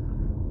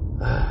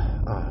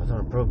 I was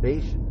on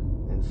probation.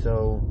 And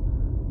so,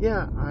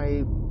 yeah,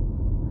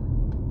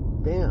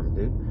 damn,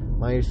 dude.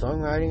 My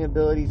songwriting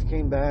abilities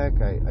came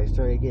back. I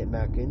started getting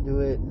back into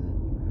it,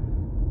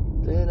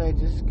 and then I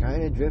just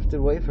kind of drifted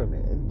away from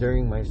it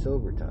during my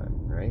sober time,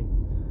 right?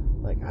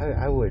 Like,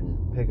 I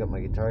wouldn't pick up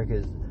my guitar,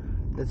 because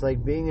it's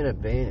like being in a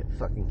band, it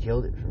fucking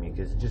killed it for me,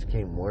 because it just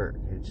became work.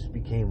 It just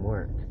became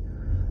work.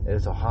 It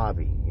was a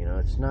hobby, you know?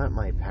 It's not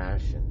my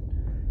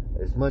passion,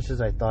 as much as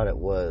I thought it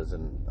was.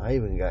 And I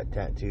even got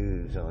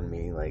tattoos on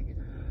me, like,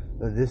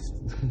 this,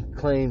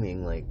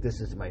 claiming, like,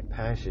 this is my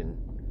passion,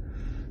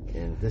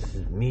 and this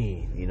is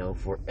me, you know,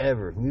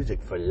 forever,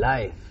 music for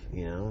life,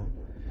 you know?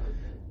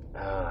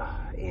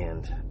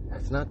 And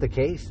that's not the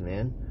case,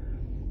 man.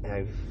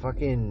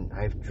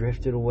 I've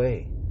drifted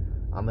away.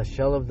 I'm a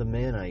shell of the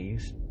man I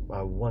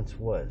once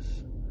was.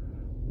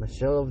 I'm a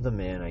shell of the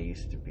man I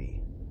used to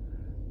be.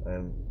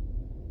 I'm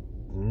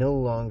no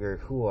longer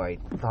who I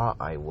thought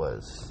I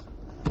was.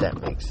 If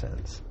that makes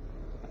sense.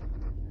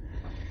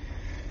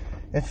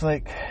 It's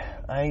like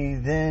I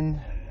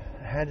then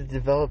had to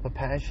develop a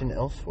passion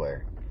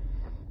elsewhere.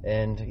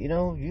 And, you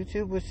know,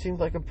 YouTube seemed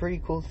like a pretty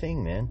cool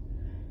thing, man.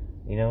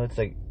 You know, it's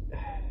like,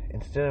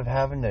 instead of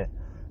having to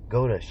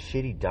go to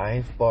shitty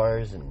dive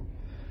bars and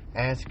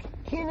ask,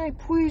 can I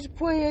please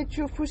play at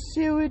your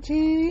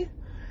facility?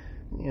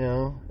 You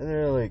know, and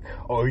they're like,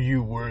 are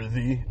you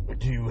worthy?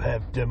 Do you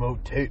have demo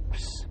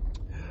tapes?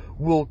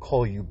 We'll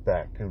call you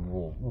back and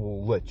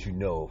we'll let you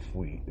know if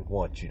we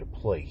want you to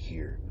play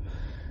here.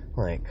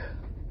 Like,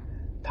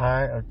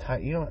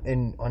 you know,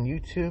 and on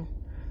YouTube,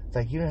 it's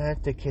like, you don't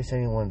have to kiss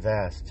anyone's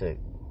ass to,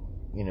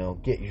 you know,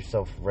 get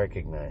yourself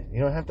recognized. You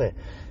don't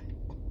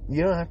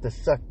have to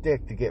suck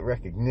dick to get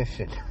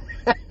recognition.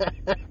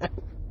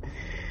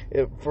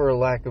 For a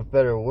lack of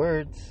better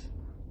words,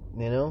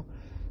 you know,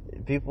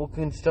 people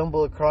can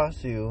stumble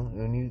across you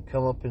when you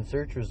come up in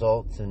search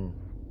results, and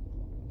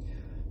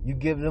you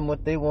give them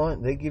what they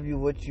want, they give you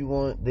what you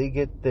want, they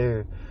get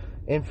their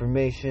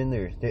information,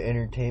 their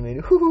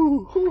entertainment,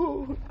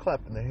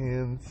 clapping their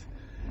hands,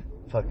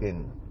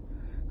 fucking,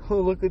 oh,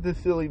 look at this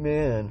silly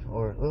man,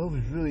 or, oh, it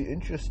was really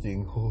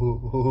interesting.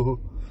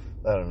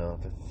 I don't know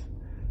if it's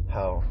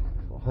how,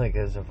 like,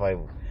 as if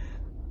I'm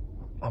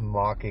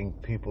mocking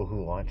people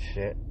who watch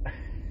shit.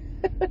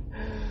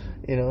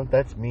 You know,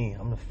 that's me.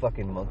 I'm the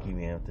fucking monkey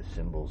man with the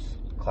cymbals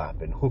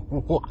clapping.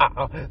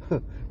 Wow,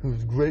 it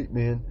was great,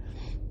 man.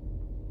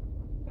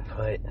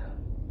 But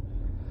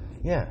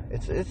yeah,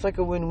 it's like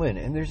a win-win,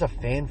 and there's a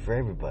fan for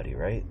everybody,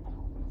 right?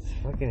 It's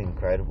fucking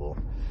incredible.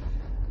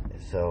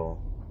 So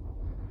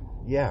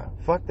yeah,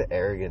 fuck the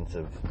arrogance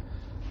of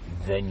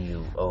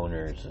venue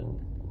owners, and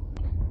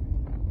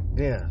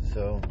yeah,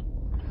 so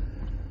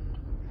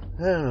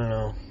I don't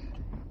know.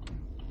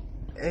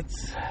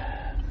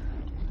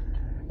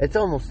 It's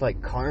almost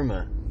like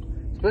karma,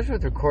 especially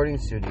with recording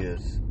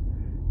studios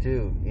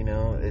too, you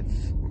know.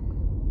 It's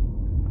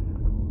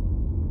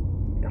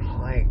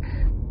like,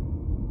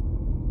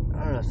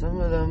 I don't know, some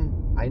of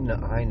them, I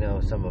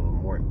know some of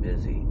them weren't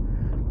busy,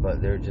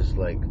 but they're just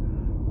like,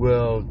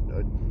 well,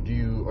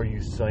 are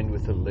you signed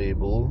with a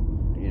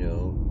label? You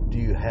know, do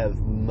you have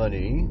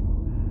money?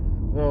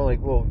 Well,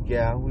 like, well,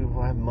 yeah, we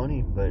have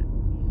money, but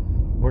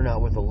we're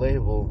not with a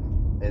label.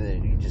 And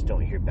then you just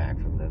don't hear back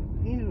from them.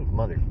 You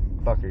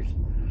motherfuckers.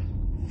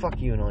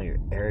 Fuck you and all your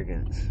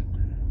arrogance.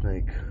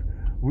 Like,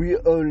 we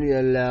only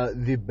allow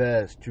the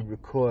best to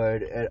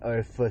record at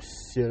our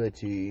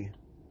facility.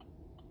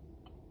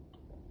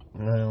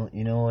 Well,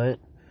 you know what?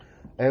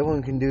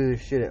 Everyone can do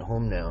this shit at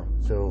home now.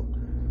 So,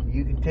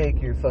 you can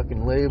take your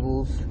fucking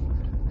labels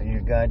and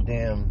your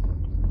goddamn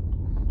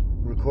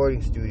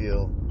recording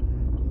studio,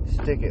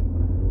 stick it.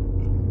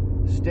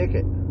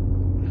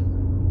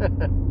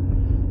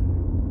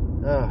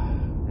 Oh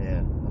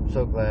man, I'm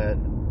so glad.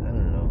 I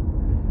don't know.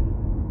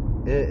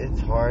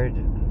 It's hard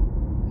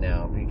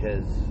now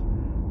because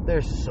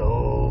there's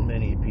so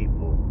many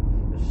people.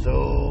 There's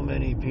so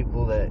many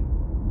people that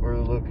are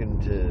looking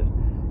to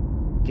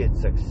get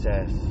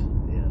success.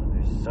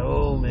 There's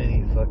so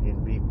many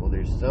fucking people.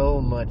 There's so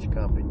much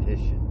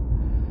competition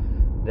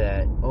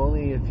that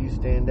only if you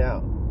stand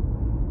out,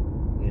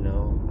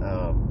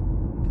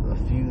 a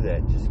few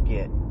that just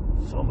get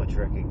so much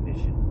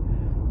recognition.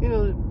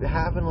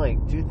 Having like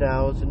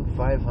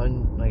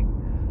 2,500, like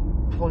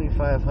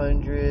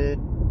 2,500,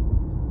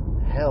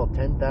 hell,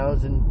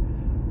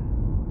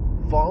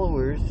 10,000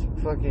 followers.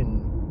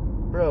 Fucking,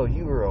 bro,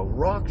 you were a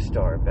rock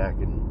star back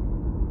in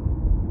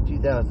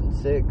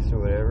 2006 or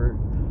whatever,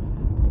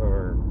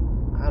 or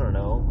I don't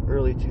know,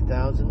 early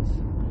 2000s.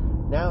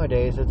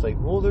 Nowadays, it's like,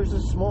 well, there's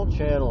a small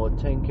channel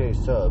with 10K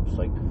subs.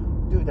 Like,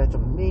 dude, that's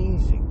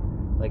amazing.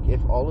 Like,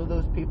 if all of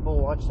those people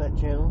watch that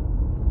channel,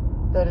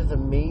 that is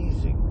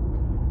amazing.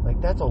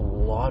 Like, that's a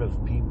lot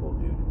of people,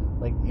 dude.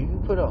 Like, you can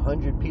put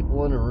 100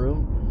 people in a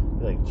room,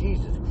 you're like,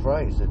 Jesus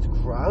Christ, it's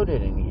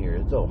crowded in here.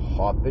 It's a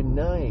hopping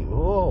night.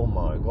 Oh,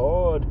 my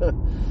God.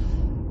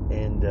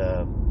 And,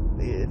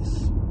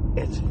 it's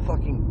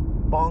fucking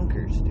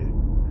bonkers, dude.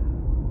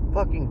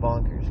 Fucking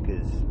bonkers,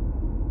 because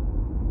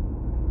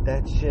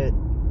that shit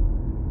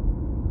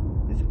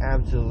is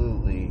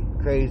absolutely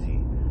crazy.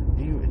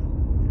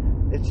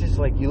 It's just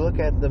like you look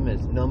at them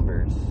as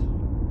numbers,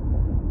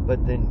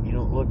 but then you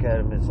don't look at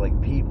them as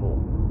like people.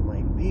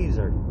 Like, these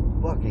are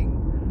fucking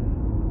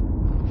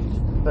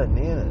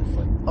bananas.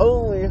 Like, I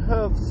only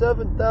have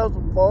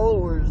 7,000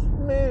 followers.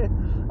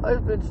 Man,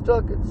 I've been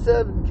stuck at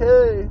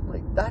 7K.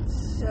 Like, that's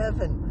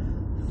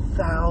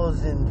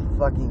 7,000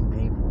 fucking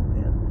people,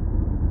 man.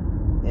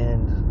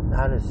 And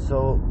that is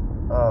so,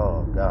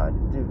 oh God,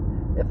 dude,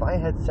 if I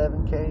had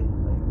 7K,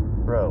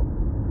 like, bro,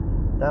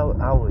 I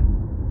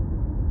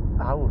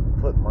would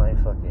put my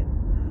fucking,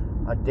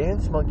 a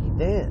dance monkey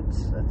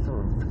dance. That's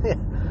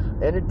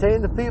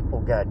entertain the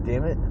people, God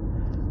damn it.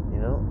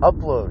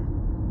 Upload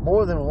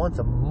more than once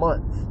a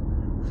month.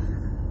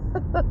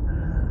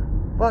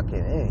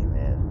 Fucking A,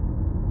 man.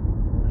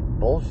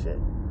 Bullshit.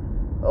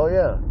 Oh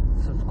yeah,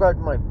 subscribe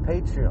to my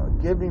Patreon.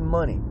 Give me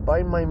money.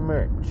 Buy my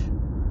merch.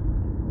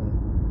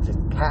 Just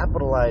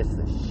capitalize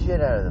the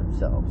shit out of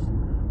themselves.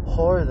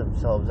 Whore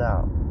themselves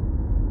out.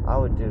 I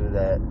would do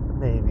that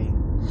maybe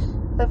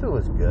if it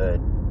was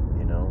good.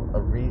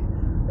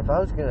 If I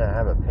was gonna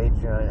have a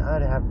Patreon,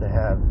 I'd have to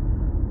have,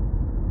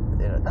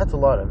 that's a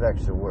lot of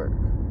extra work.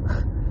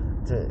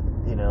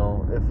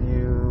 If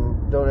you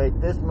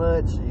donate this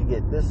much, you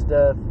get this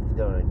stuff. If you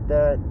donate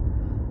that,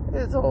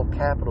 it's all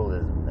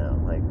capitalism now.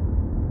 Like,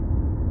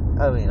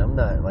 I mean, I'm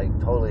not like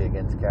totally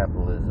against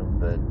capitalism,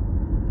 but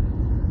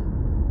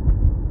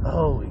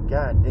holy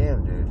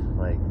goddamn, dude!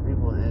 Like,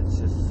 people, it's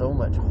just so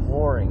much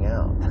whoring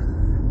out.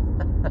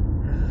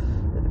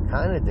 It's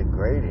kind of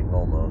degrading,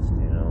 almost.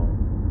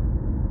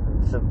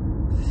 So,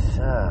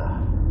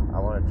 I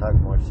want to talk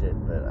more shit,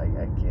 but I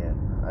can't.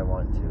 I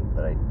want to,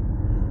 but I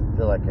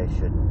feel like I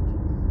shouldn't.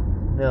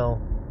 No,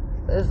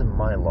 this isn't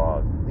my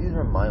log. These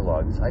are my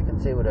logs. I can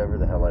say whatever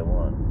the hell I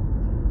want.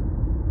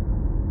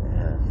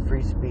 Yeah,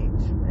 free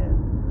speech, man.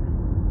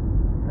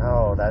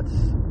 Oh, that's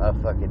a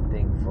fucking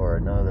thing for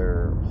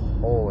another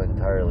whole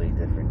entirely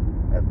different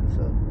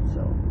episode.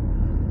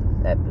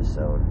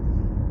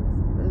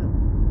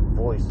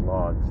 Voice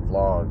logs,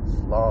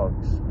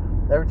 vlogs.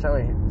 Every time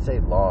I say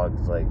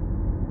logs, like,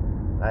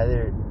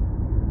 either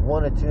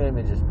one or two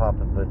images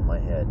pop up in my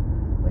head.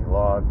 Like,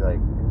 log, like,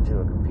 into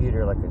a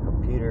computer, like a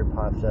computer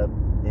pops up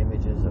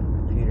images of a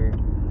computer.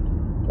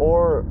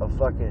 Or a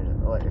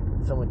fucking, like,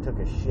 someone took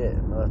a shit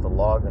and left a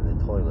log in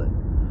the toilet.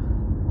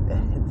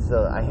 And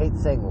so, I hate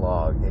saying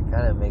log. It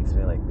kind of makes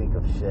me, like, think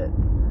of shit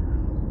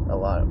a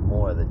lot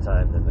more of the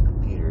time than the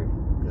computer.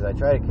 Because I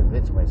try to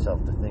convince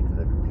myself to think of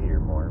the computer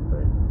more,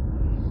 but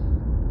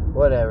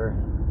whatever.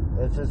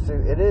 It's just,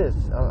 it is.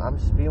 I'm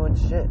spewing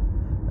shit.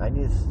 I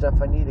need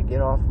stuff I need to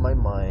get off my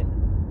mind.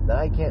 That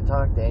I can't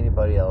talk to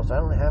anybody else. I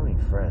don't have any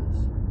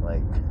friends.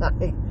 Like,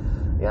 I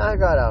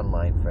got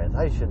online friends.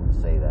 I shouldn't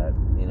say that,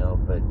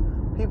 but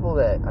people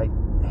that I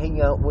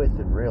hang out with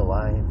in real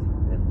life and,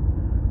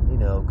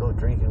 go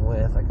drinking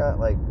with. I got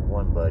like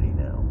one buddy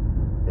now.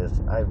 Because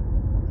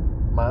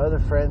my other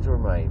friends were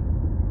my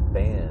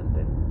band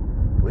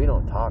and we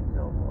don't talk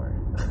no more.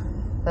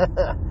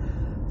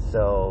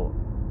 So,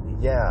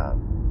 yeah.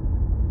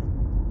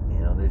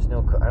 There's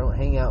no, I don't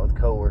hang out with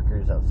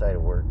coworkers outside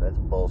of work. That's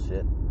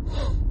bullshit.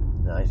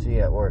 Now, I see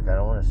you at work. I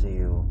don't want to see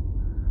you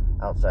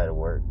outside of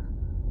work.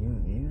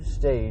 You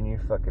stay in your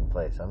fucking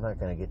place. I'm not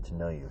going to get to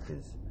know you,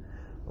 because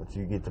once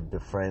you get to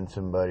befriend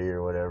somebody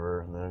or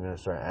whatever, then I'm going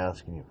to start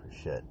asking you for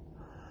shit.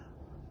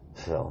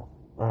 So,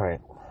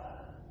 alright.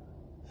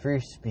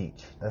 Free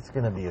speech. That's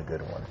going to be a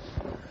good one.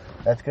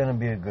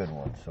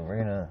 So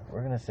we're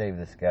gonna save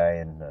this guy,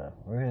 and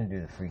we're going to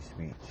do the free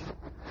speech.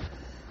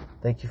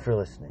 Thank you for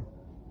listening.